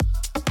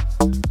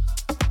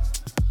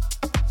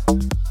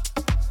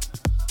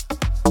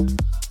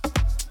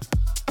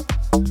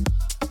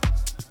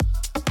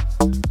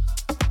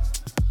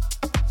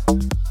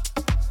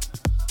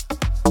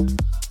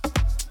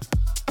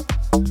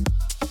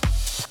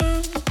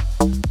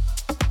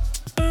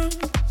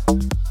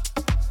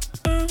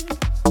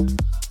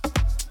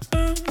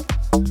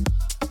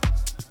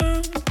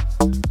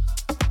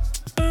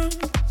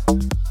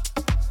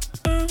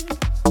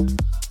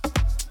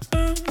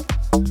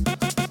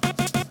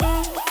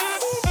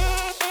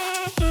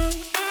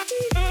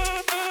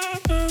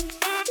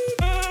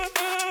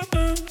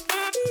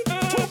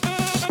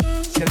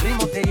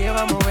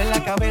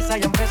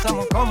Ya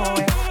empezamos como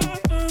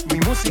es. Mi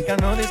música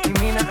no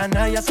discrimina a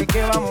nadie, así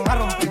que vamos a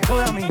romper.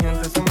 Toda mi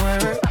gente se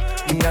mueve.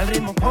 Mira el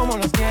ritmo como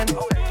los tiene.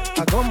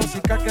 Hago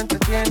música que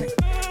entretiene.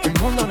 El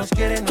mundo nos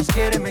quiere, me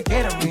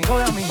quiere a mí.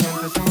 Toda mi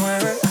gente se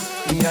mueve.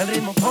 Mira el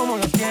ritmo como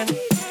los tiene.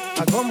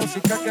 Hago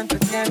música que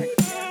entretiene.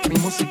 Mi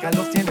música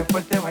los tiene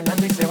fuerte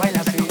bailando y se baila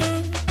así.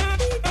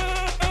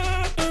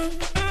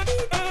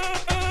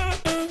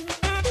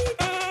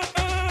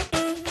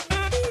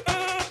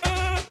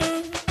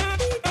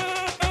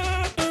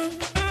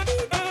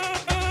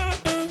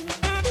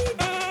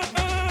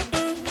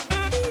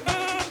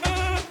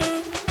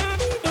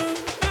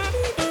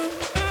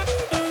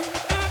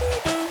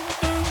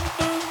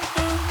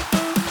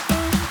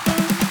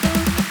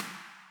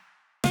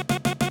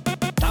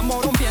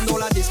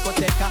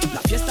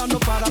 La fiesta no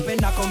para,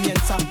 apenas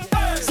comienza.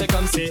 C'est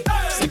comme si,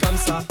 c'est comme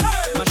ça,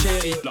 ma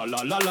chérie. La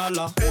la la la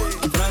la.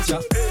 Francia,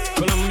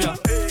 Colombia,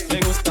 me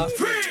gusta.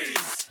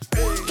 Freeze.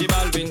 Y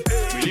Blavin,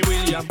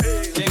 William,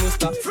 me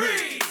gusta.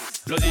 Freeze.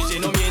 Los DJ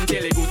no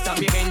mienten, le gusta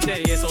mi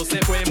gente y eso se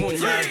fue muy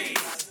bien.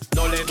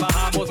 No le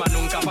bajamos, mas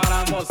nunca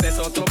paramos, es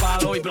otro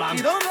palo y blanco.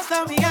 ¿Y dónde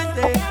está mi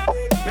gente?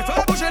 Me fue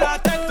a bouger la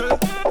tête.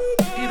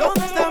 ¿Y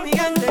dónde está mi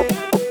gente?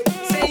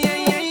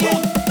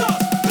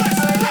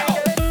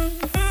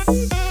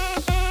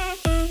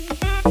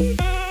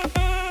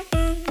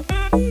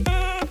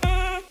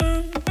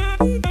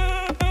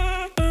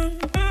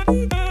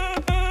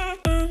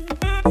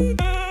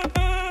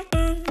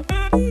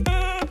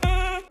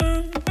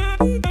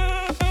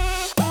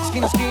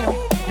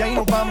 Y ahí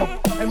nos vamos.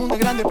 El mundo es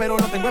grande pero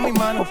lo tengo en mis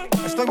manos.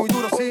 Estoy muy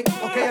duro, sí,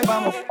 ok, ahí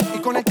vamos. Y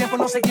con el tiempo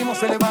nos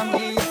seguimos elevando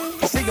y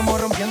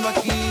seguimos rompiendo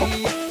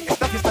aquí.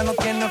 Esta fiesta no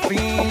tiene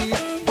fin.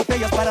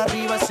 Botellas para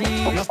arriba,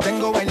 sí. Los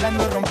tengo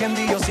bailando y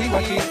rompiendo y yo sigo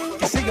aquí.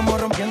 Y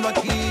seguimos rompiendo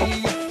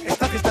aquí.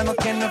 Esta fiesta no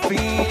tiene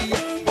fin.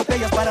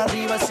 Botellas para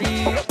arriba,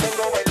 sí. Los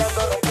tengo bailando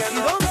y rompiendo.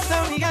 ¿Y dónde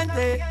está mi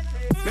gente?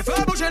 Me fue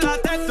a bouger la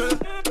tête.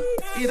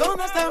 ¿Y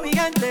dónde está mi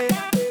gente?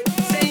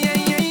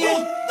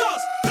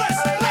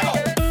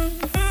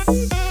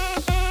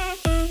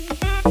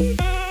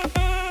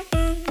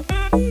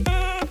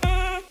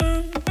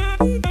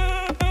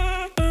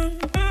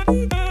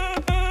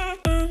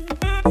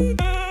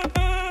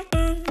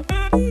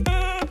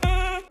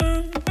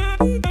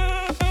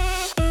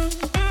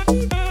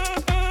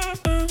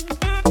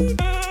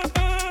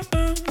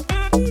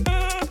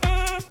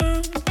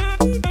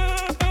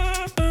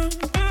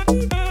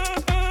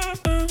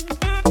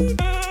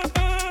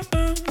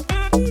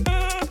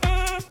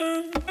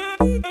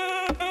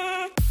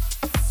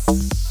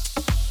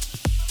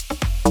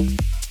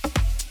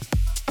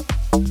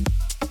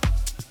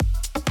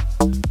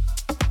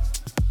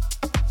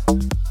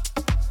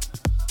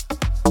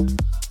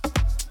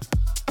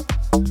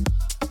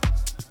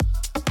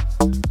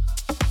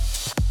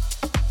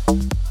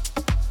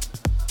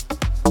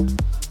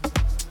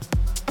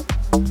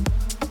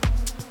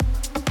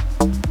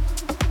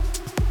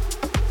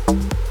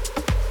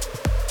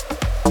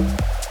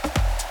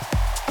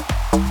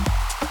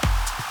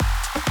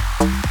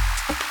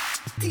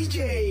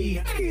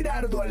 DJ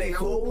Gerardo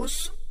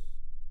Alejoz.